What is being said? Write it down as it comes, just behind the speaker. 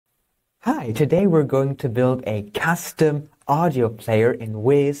Hi, today we're going to build a custom audio player in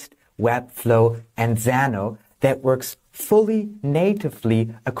Wized, Webflow, and Xano that works fully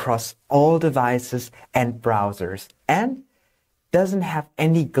natively across all devices and browsers and doesn't have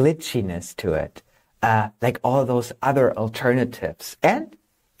any glitchiness to it, like all those other alternatives. And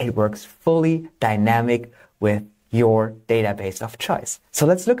it works fully dynamic with your database of choice. So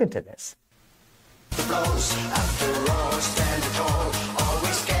let's look into this.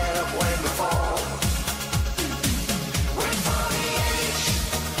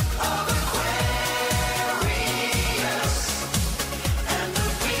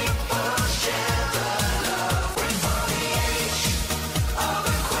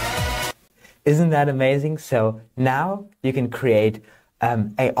 Isn't that amazing? So now you can create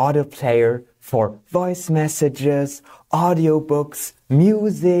an audio player for voice messages, audiobooks,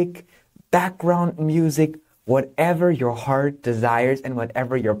 music, background music, whatever your heart desires and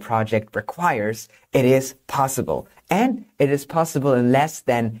whatever your project requires, it is possible. And it is possible in less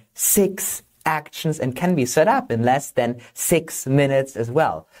than 6 actions and can be set up in less than 6 minutes as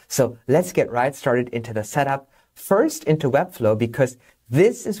well. So let's get right started into the setup. First into Webflow, because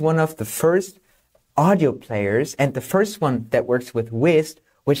this is one of the first audio players and the first one that works with Wized,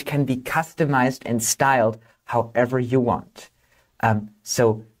 which can be customized and styled however you want.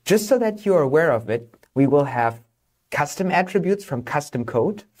 So just so that you're aware of it, we will have custom attributes from custom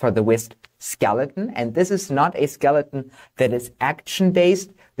code for the Wized skeleton. And this is not a skeleton that is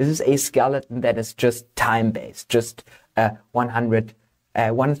action-based. This is a skeleton that is just time-based, just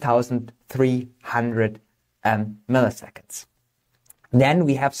 1,300 milliseconds. Then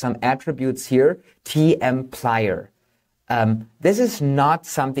we have some attributes here, tmplier. This is not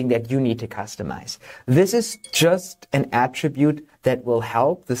something that you need to customize. This is just an attribute that will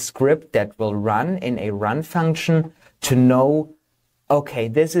help the script that will run in a run function to know, okay,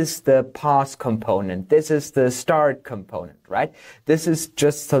 this is the pause component, this is the start component, right? This is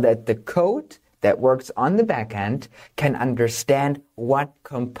just so that the code that works on the back end can understand what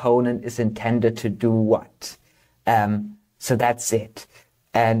component is intended to do what. So that's it.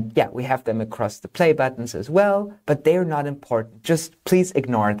 And yeah, we have them across the play buttons as well, but they're not important. Just please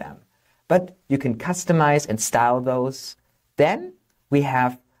ignore them. But you can customize and style those. Then we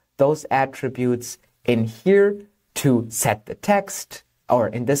have those attributes in here to set the text, or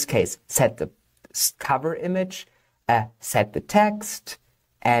in this case, set the cover image, set the text,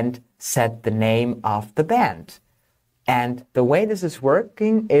 and set the name of the band. And the way this is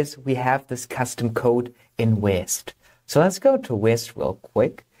working is we have this custom code in Wized. So let's go to Wized real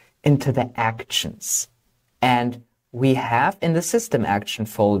quick into the actions. And we have in the system action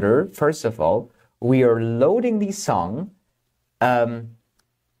folder, first of all, we are loading the song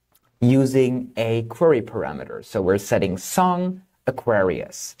using a query parameter. So we're setting song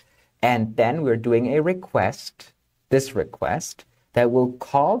Aquarius. And then we're doing a request, this request, that will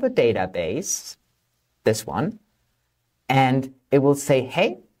call the database, this one, and it will say,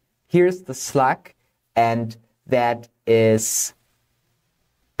 hey, here's the slug, and that is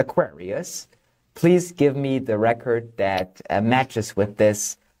Aquarius. Please give me the record that matches with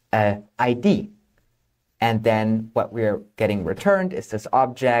this ID. And then what we're getting returned is this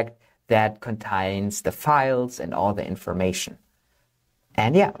object that contains the files and all the information.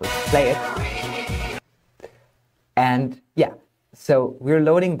 And yeah, let's play it. And yeah, so we're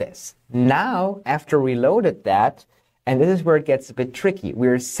loading this. Now, after we loaded that, and this is where it gets a bit tricky,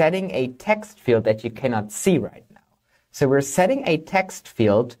 we're setting a text field that you cannot see right now. So we're setting a text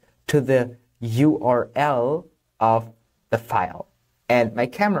field to the URL of the file. And my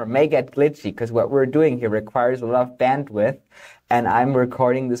camera may get glitchy because what we're doing here requires a lot of bandwidth, and I'm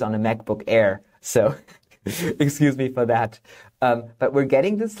recording this on a MacBook Air. So excuse me for that. But we're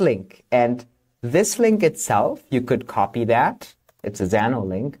getting this link, and this link itself, you could copy that. It's a Xano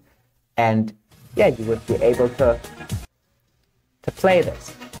link. And yeah, you would be able to play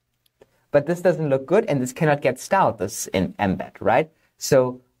this. But this doesn't look good, and this cannot get styled, this in embed, right?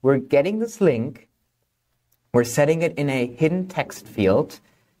 So we're getting this link, we're setting it in a hidden text field,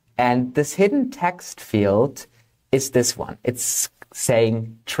 and this hidden text field is this one. It's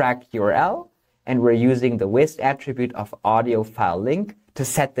saying track URL, and we're using the Wized attribute of audio file link to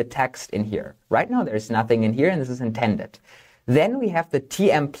set the text in here. Right now, there's nothing in here, and this is intended. Then we have the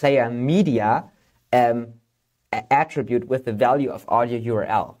tmplayer media attribute with the value of audio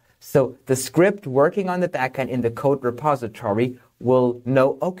URL. So the script working on the backend in the code repository will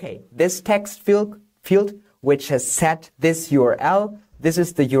know, okay, this text field which has set this URL, this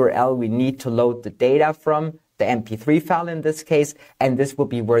is the URL we need to load the data from, the MP3 file in this case, and this will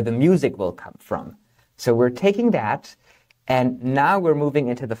be where the music will come from. So we're taking that And now we're moving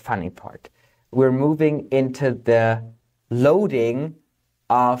into the funny part. We're moving into the loading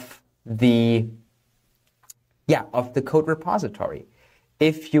of the code repository.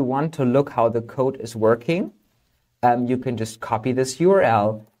 If you want to look how the code is working, you can just copy this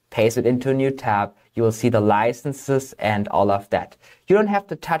URL, paste it into a new tab. You will see the licenses and all of that. You don't have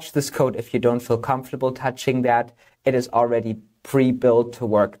to touch this code if you don't feel comfortable touching that. It is already pre-built to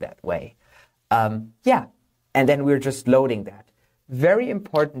work that way. And then we're just loading that. Very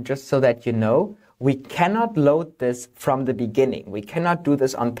important, just so that you know, we cannot load this from the beginning. We cannot do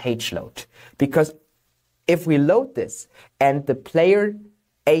this on page load, because if we load this and the player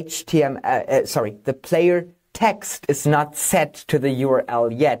the player text is not set to the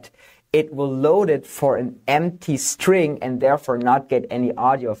URL yet, it will load it for an empty string and therefore not get any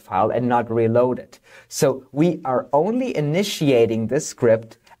audio file and not reload it. So we are only initiating this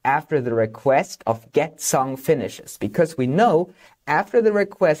script after the request of get song finishes, because we know after the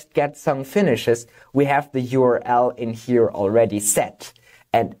request get song finishes, we have the URL in here already set.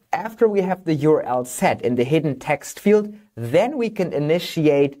 And after we have the URL set in the hidden text field, then we can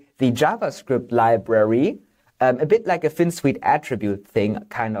initiate the JavaScript library, a bit like a FinSuite attribute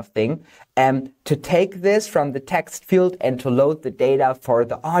kind of thing, to take this from the text field and to load the data for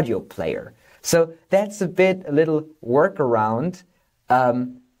the audio player. So that's a little workaround.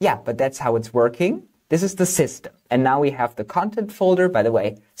 But that's how it's working. This is the system. And now we have the content folder. By the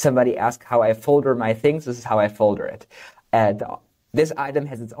way, somebody asked how I folder my things. This is how I folder it. This item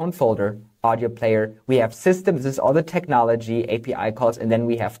has its own folder, audio player. We have system. This is all the technology, API calls. And then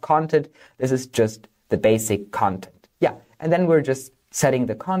we have content. This is just the basic content. And then we're just setting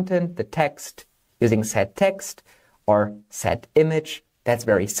the content, the text, using set text or set image. That's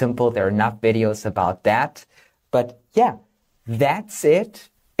very simple. There are enough videos about that. But that's it.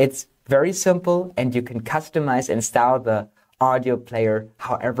 It's very simple, and you can customize and style the audio player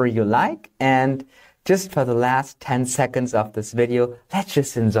however you like. And just for the last 10 seconds of this video, let's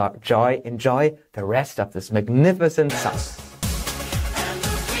just enjoy the rest of this magnificent song.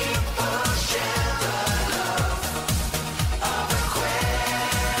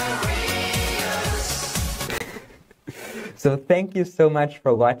 So thank you so much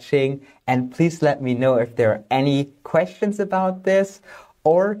for watching, and please let me know if there are any questions about this,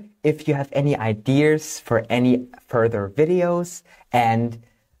 or if you have any ideas for any further videos. And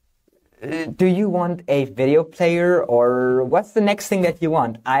do you want a video player, or what's the next thing that you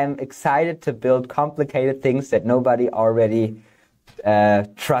want? I'm excited to build complicated things that nobody already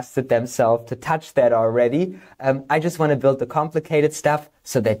trusted themselves to touch that already. I just want to build the complicated stuff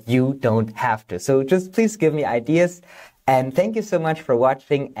so that you don't have to. So just please give me ideas. And thank you so much for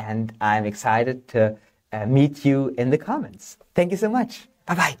watching, and I'm excited to meet you in the comments. Thank you so much.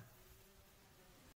 Bye-bye.